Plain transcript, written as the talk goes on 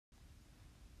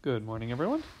Good morning,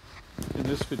 everyone. In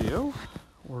this video,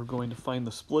 we're going to find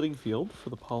the splitting field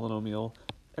for the polynomial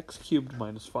x cubed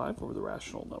minus 5 over the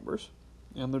rational numbers.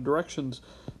 And the directions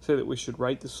say that we should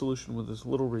write the solution with as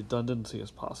little redundancy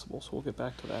as possible, so we'll get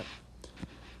back to that.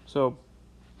 So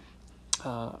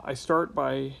I start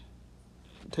by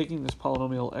taking this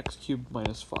polynomial x cubed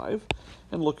minus 5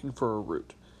 and looking for a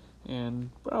root. And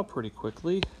pretty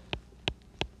quickly,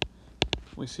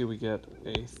 we see we get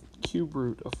a cube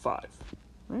root of 5.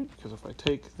 Right? Because if I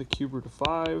take the cube root of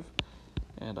 5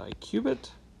 and I cube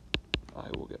it, I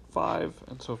will get 5,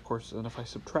 and so of course, then if I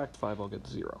subtract 5, I'll get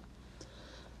 0.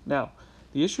 Now,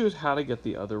 the issue is how to get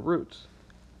the other roots.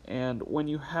 And when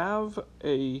you have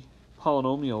a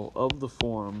polynomial of the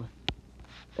form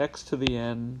x to the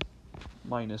n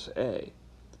minus a,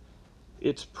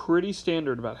 it's pretty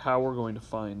standard about how we're going to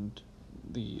find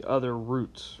the other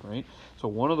roots, right? So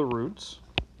one of the roots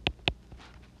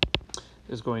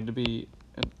is going to be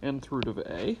an nth root of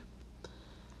a,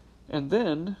 and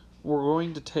then we're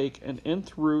going to take an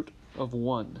nth root of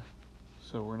 1.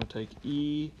 So we're going to take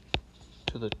e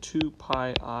to the 2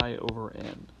 pi I over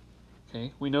n.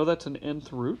 Okay, we know that's an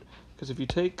nth root because if you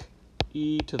take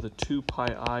e to the 2 pi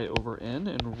I over n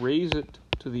and raise it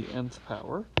to the nth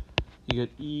power, you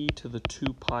get e to the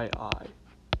 2 pi I,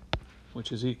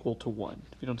 which is equal to 1.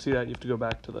 If you don't see that, you have to go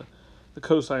back to the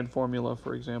cosine formula,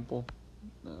 for example,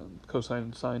 cosine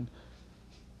and sine.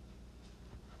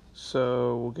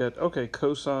 So we'll get, okay,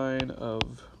 cosine of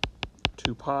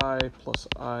 2 pi plus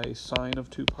I sine of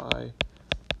 2 pi.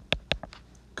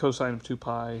 Cosine of 2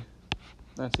 pi,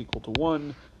 that's equal to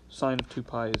 1. Sine of 2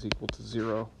 pi is equal to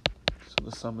 0. So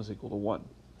the sum is equal to 1.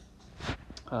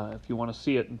 If you want to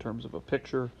see it in terms of a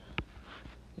picture,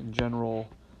 in general,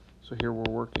 so here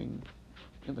we're working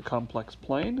in the complex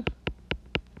plane.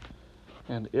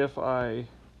 And if I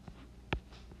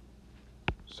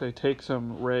say take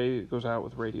some ray that goes out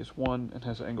with radius 1 and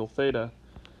has angle theta,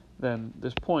 then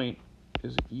this point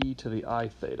is e to the I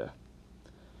theta.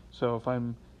 So if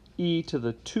I'm e to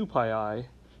the 2 pi I,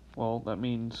 well, that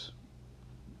means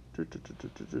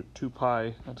 2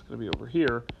 pi, that's going to be over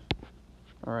here.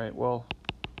 All right, well,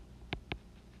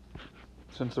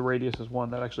 since the radius is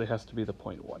 1, that actually has to be the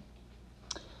point 1.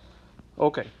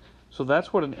 Okay, so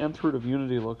that's what an nth root of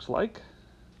unity looks like.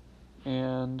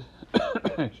 And,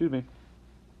 excuse me.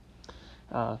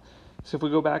 So if we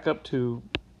go back up to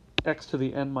x to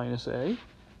the n minus a,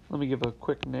 let me give a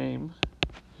quick name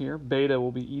here. Beta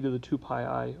will be e to the 2 pi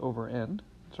I over n.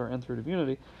 It's our nth root of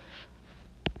unity.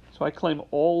 So I claim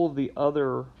all of the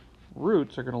other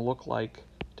roots are going to look like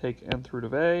take nth root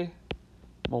of a,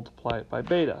 multiply it by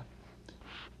beta,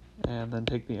 and then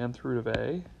take the nth root of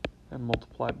a and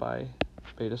multiply by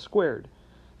beta squared.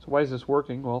 So why is this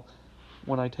working? Well,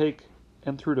 when I take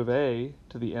nth root of a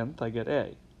to the nth, I get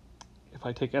a. If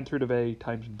I take nth root of a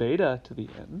times beta to the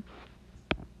n,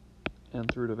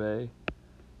 nth root of a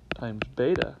times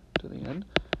beta to the n,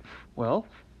 well,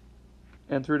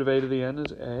 nth root of a to the n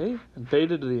is a, and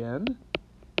beta to the n,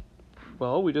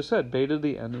 well, we just said beta to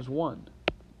the n is 1.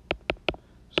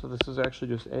 So this is actually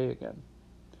just a again.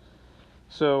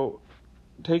 So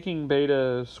taking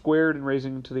beta squared and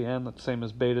raising it to the n, that's the same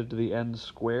as beta to the n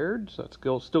squared, so that's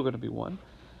still going to be 1.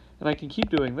 And I can keep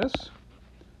doing this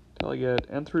until I get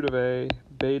nth root of a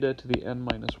beta to the n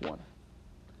minus 1.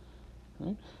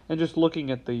 Right? And just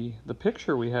looking at the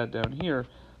picture we had down here,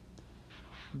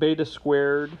 beta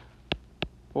squared,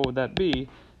 what would that be?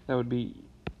 That would be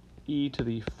e to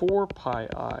the 4 pi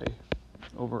I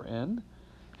over n,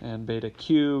 and beta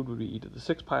cubed would be e to the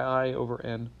 6 pi I over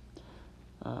n.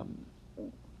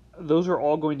 Those are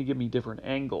all going to give me different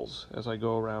angles as I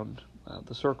go around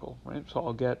the circle, right? So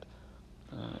I'll get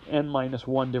n minus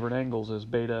 1 different angles as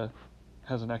beta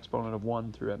has an exponent of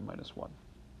 1 through n minus 1.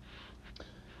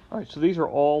 All right, so these are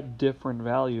all different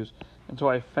values, and so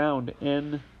I found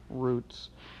n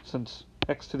roots. Since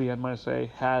x to the n minus a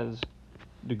has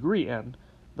degree n,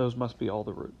 those must be all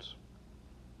the roots.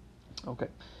 Okay,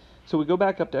 so we go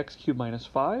back up to x cubed minus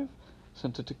 5.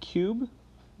 Since it's a cube,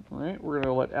 all right, we're going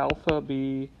to let alpha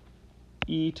be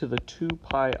e to the 2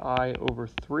 pi I over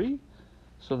 3.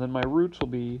 So then my roots will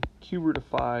be cube root of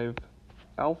 5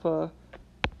 alpha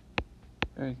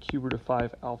and cube root of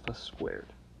 5 alpha squared.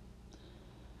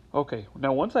 Okay,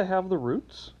 now once I have the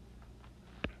roots,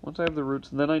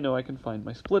 then I know I can find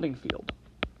my splitting field.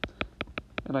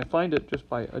 And I find it just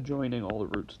by adjoining all the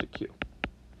roots to q.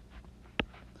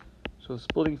 So the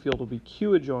splitting field will be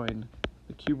q adjoin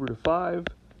the cube root of 5,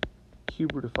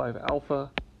 cube root of 5 alpha,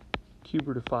 cube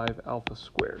root of 5 alpha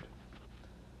squared.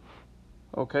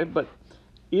 Okay, but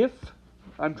if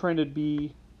I'm trying to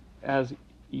be as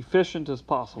efficient as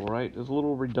possible, right? As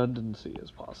little redundancy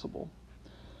as possible.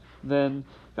 Then,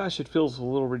 gosh, it feels a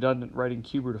little redundant writing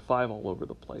cube root of 5 all over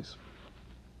the place.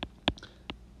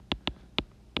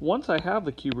 Once I have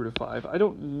the cube root of 5, I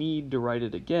don't need to write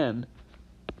it again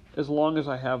as long as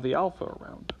I have the alpha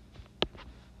around.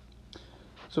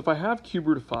 So if I have cube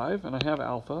root of 5 and I have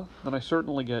alpha, then I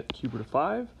certainly get cube root of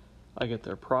 5, I get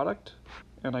their product,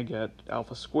 and I get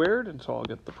alpha squared, and so I'll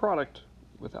get the product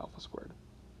with alpha squared.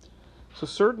 So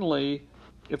certainly,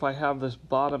 if I have this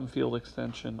bottom field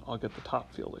extension, I'll get the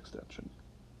top field extension.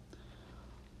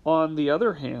 On the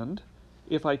other hand,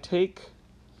 if I take,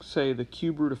 say, the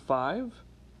cube root of 5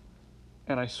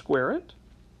 and I square it,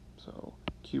 so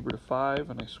cube root of 5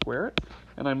 and I square it,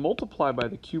 and I multiply by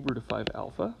the cube root of 5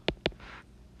 alpha,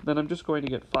 then I'm just going to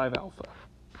get 5 alpha.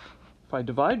 If I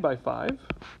divide by 5,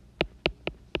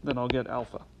 then I'll get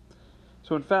alpha.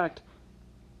 So in fact,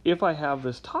 if I have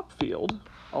this top field,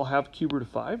 I'll have cube root of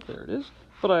 5, there it is,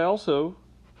 but I also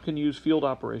can use field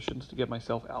operations to get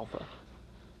myself alpha.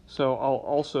 So I'll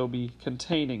also be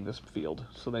containing this field,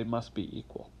 so they must be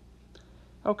equal.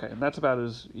 Okay, and that's about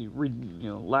as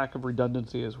lack of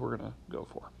redundancy as we're going to go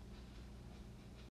for.